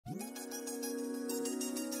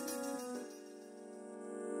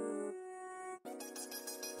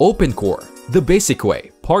OpenCore, the basic way,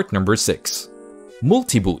 part number 6.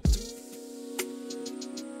 Multiboot.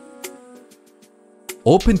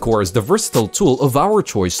 OpenCore is the versatile tool of our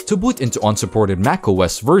choice to boot into unsupported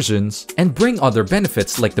macOS versions and bring other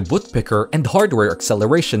benefits like the boot picker and hardware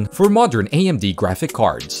acceleration for modern AMD graphic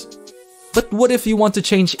cards. But what if you want to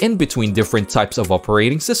change in between different types of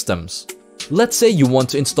operating systems? Let's say you want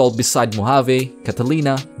to install beside Mojave,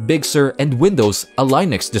 Catalina, Big Sur, and Windows a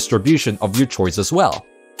Linux distribution of your choice as well.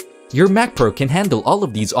 Your Mac Pro can handle all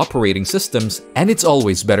of these operating systems, and it's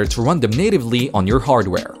always better to run them natively on your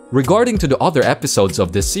hardware. Regarding to the other episodes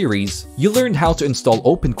of this series, you learned how to install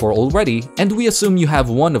OpenCore already, and we assume you have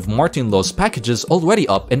one of Martin Lo's packages already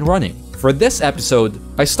up and running. For this episode,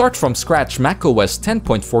 I start from scratch macOS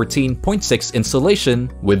 10.14.6 installation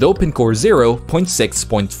with OpenCore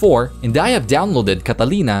 0.6.4, and I have downloaded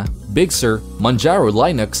Catalina, Big Sur, Manjaro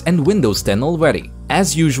Linux, and Windows 10 already.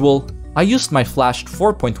 As usual, I used my flashed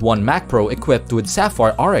 4.1 Mac Pro equipped with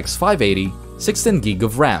Sapphire RX 580, 16GB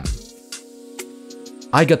of RAM.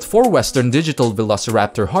 I got 4 Western Digital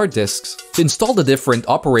Velociraptor hard disks to install the different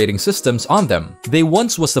operating systems on them. They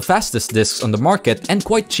once was the fastest disks on the market and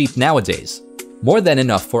quite cheap nowadays. More than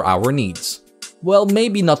enough for our needs. Well,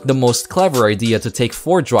 maybe not the most clever idea to take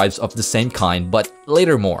 4 drives of the same kind, but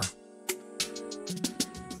later more.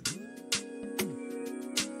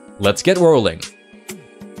 Let's get rolling.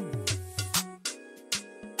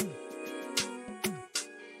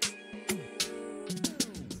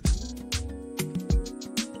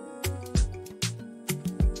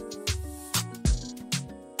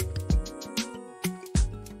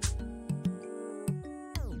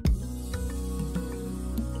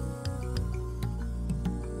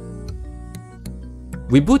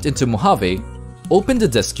 We boot into Mojave, open the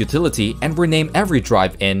disk utility, and rename every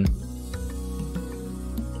drive in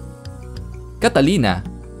Catalina,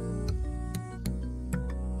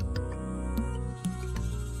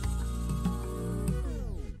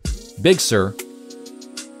 Big Sur,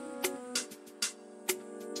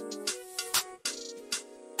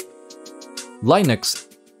 Linux,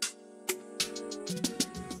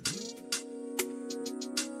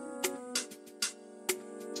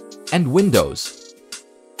 and Windows.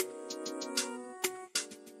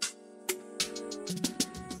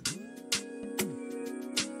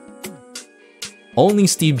 Only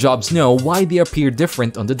Steve Jobs knows why they appear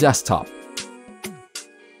different on the desktop.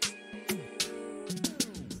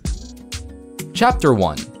 Chapter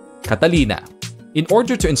 1. Catalina. In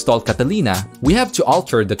order to install Catalina, we have to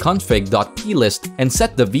alter the config.plist and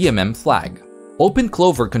set the VMM flag. Open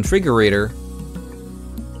Clover Configurator,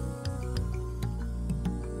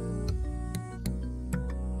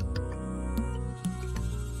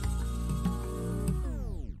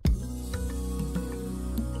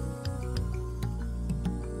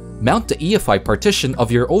 mount the EFI partition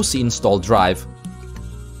of your OC install drive,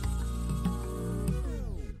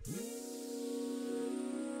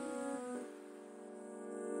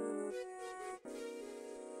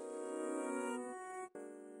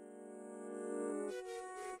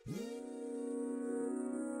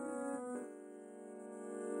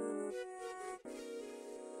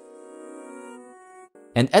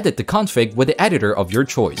 and edit the config with the editor of your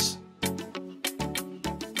choice.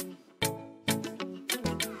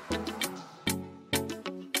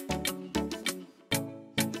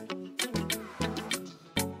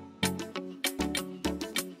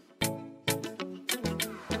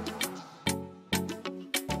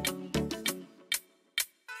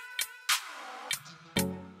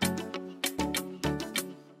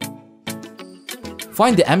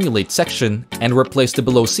 Find the Emulate section and replace the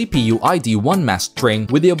below CPU ID 1 mask string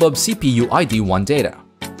with the above CPU ID 1 data.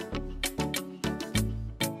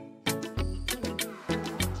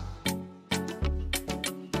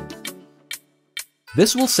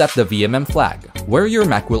 This will set the VMM flag, where your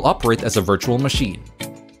Mac will operate as a virtual machine.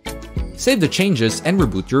 Save the changes and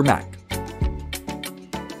reboot your Mac.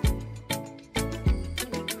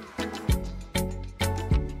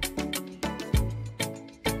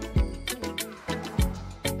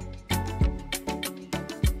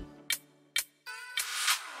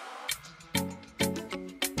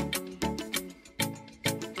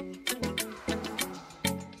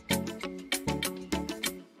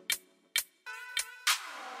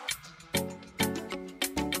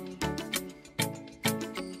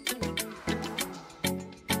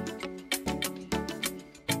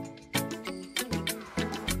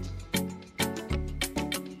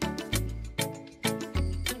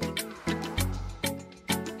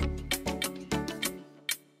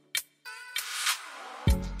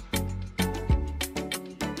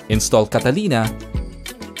 Install Catalina,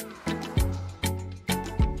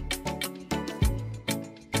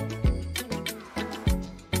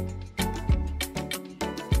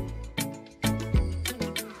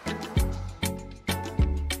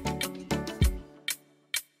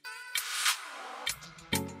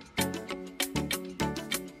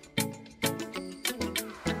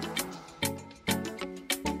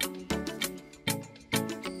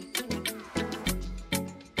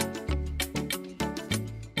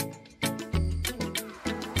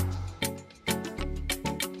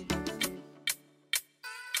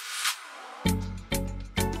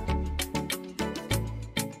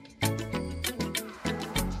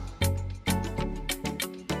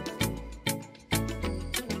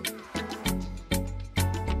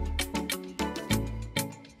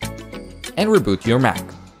 and reboot your Mac.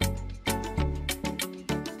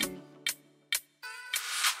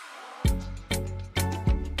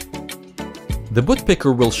 The boot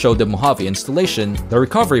picker will show the Mojave installation, the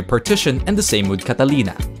recovery partition, and the same with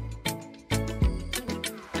Catalina.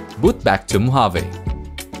 Boot back to Mojave.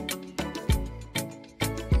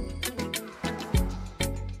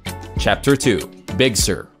 Chapter 2. Big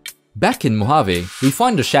Sur. Back in Mojave, we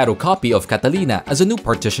find a shadow copy of Catalina as a new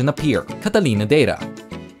partition appear, Catalina data.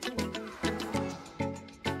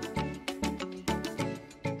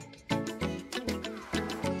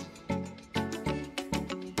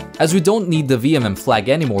 As we don't need the VMM flag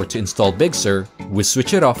anymore to install Big Sur, we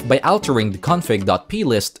switch it off by altering the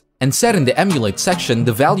config.plist and set in the emulate section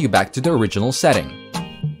the value back to the original setting.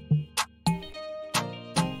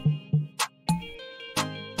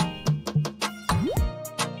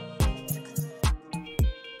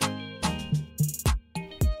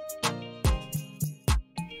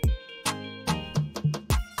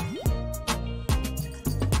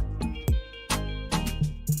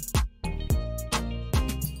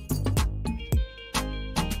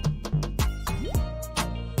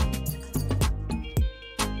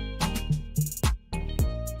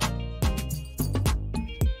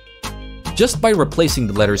 Just by replacing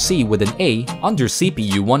the letter C with an A under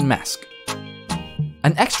CPU1 mask.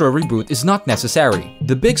 An extra reboot is not necessary.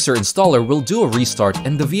 The Big Sur installer will do a restart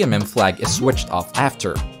and the VMM flag is switched off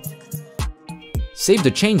after. Save the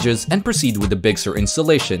changes and proceed with the Big Sur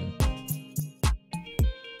installation.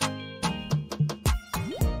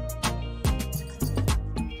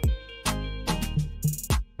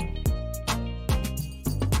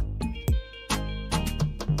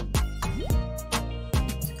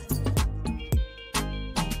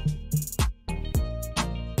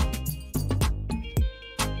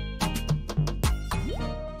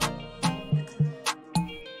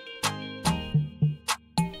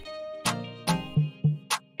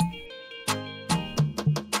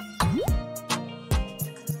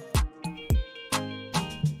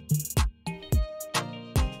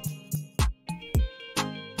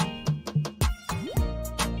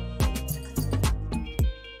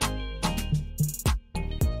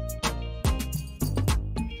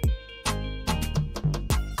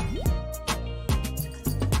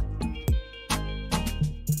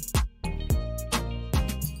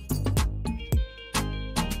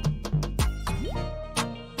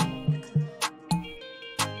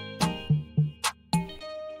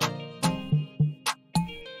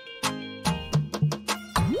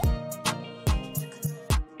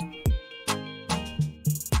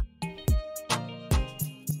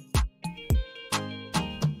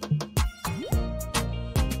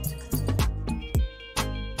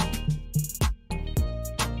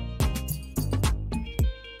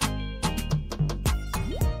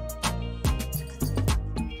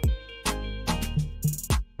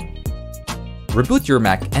 Reboot your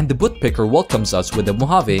Mac and the boot picker welcomes us with the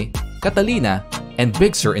Mojave, Catalina, and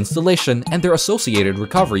Big Sur installation and their associated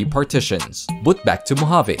recovery partitions. Boot back to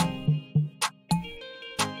Mojave.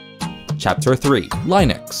 Chapter 3.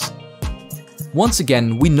 Linux. Once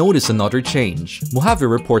again, we notice another change. Mojave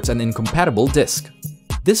reports an incompatible disk.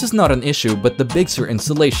 This is not an issue but the Big Sur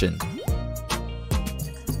installation.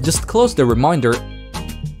 Just close the reminder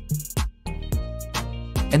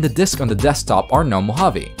and the disk on the desktop are now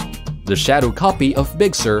Mojave. The shadow copy of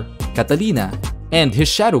Big Sur, Catalina, and his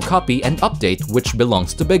shadow copy and update which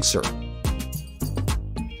belongs to Big Sur.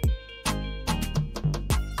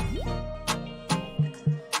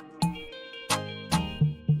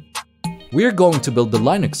 We are going to build the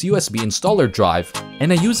Linux USB installer drive,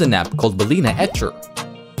 and I use an app called Catalina Etcher.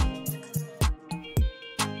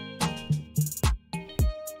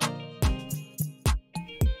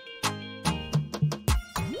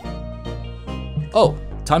 Oh,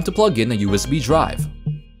 time to plug in a USB drive.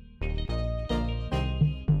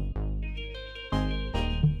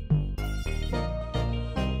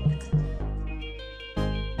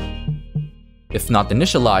 If not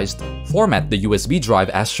initialized, format the USB drive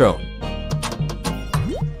as shown.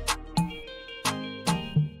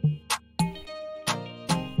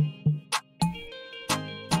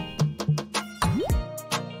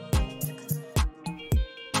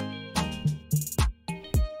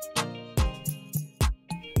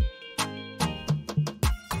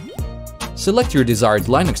 Select your desired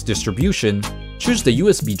Linux distribution, choose the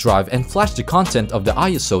USB drive and flash the content of the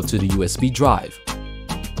ISO to the USB drive.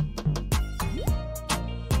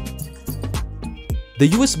 The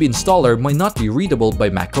USB installer might not be readable by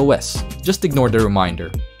macOS, just ignore the reminder.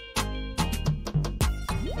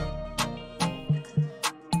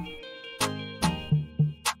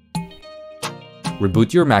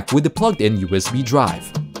 Reboot your Mac with the plugged-in USB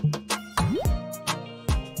drive.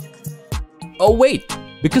 Oh wait!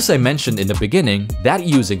 Because I mentioned in the beginning that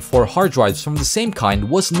using 4 hard drives from the same kind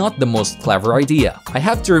was not the most clever idea. I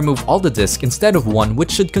have to remove all the disks instead of one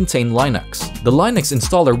which should contain Linux. The Linux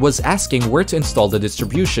installer was asking where to install the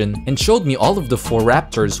distribution and showed me all of the 4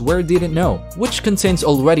 Raptors where I didn't know, which contains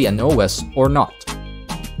already an OS or not.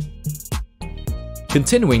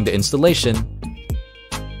 Continuing the installation,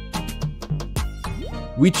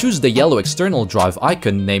 we choose the yellow external drive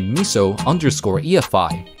icon named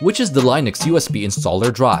miso_EFI, which is the Linux USB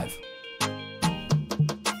installer drive.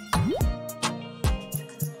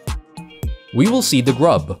 We will see the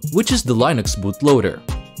grub, which is the Linux bootloader.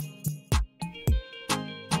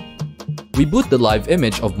 We boot the live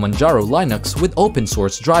image of Manjaro Linux with open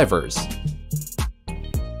source drivers.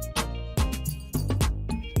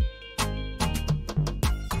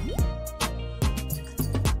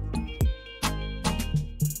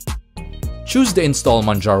 Choose the Install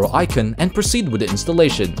Manjaro icon and proceed with the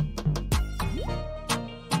installation.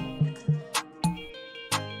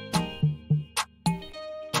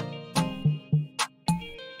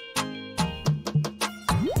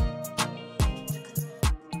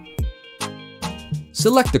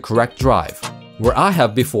 Select the correct drive. Where I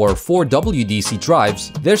have before 4 WDC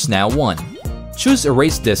drives, there's now 1. Choose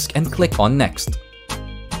Erase Disk and click on Next.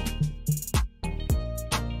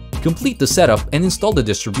 Complete the setup and install the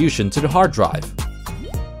distribution to the hard drive.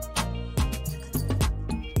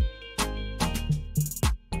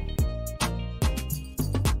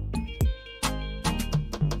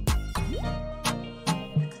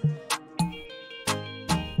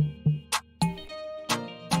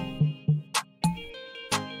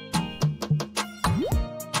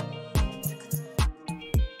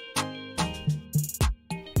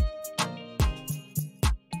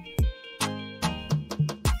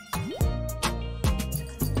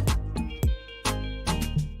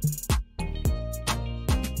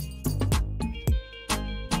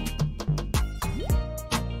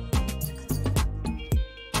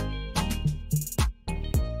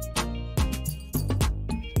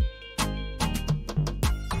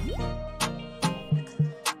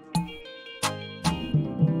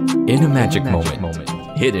 In a magic moment,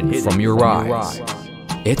 hidden from your eyes,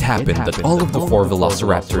 it happened that all of the 4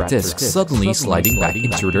 Velociraptor disks suddenly sliding back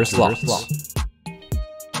into their slots.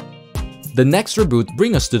 The next reboot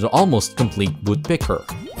brings us to the almost complete boot picker.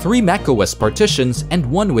 3 macOS partitions and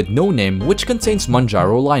 1 with no name which contains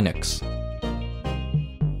Manjaro Linux.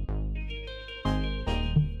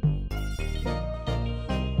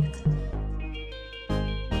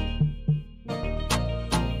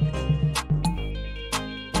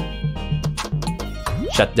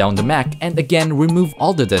 Shut down the Mac and again remove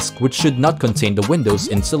all the disks which should not contain the Windows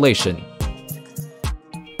installation.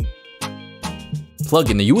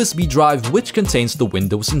 Plug in a USB drive which contains the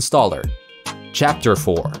Windows installer. Chapter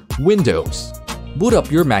 4. Windows. Boot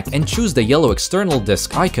up your Mac and choose the yellow external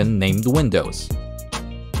disk icon named Windows.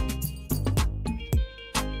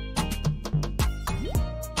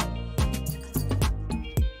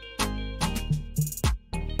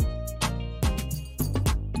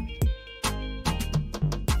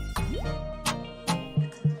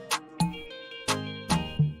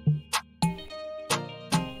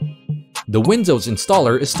 The Windows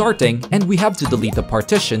installer is starting and we have to delete the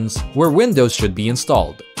partitions where Windows should be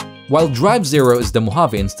installed. While Drive 0 is the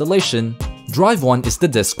Mojave installation, Drive 1 is the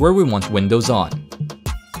disk where we want Windows on.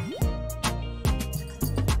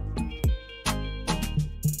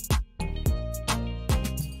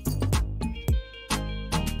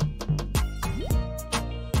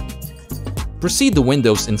 Proceed the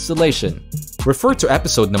Windows installation. Refer to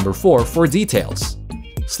episode number 4 for details.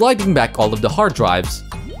 Sliding back all of the hard drives,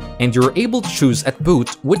 and you're able to choose at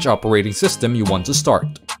boot which operating system you want to start.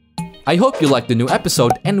 I hope you liked the new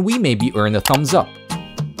episode and we maybe earn a thumbs up.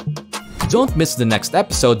 Don't miss the next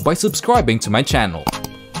episode by subscribing to my channel.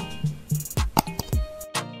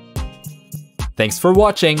 Thanks for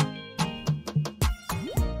watching!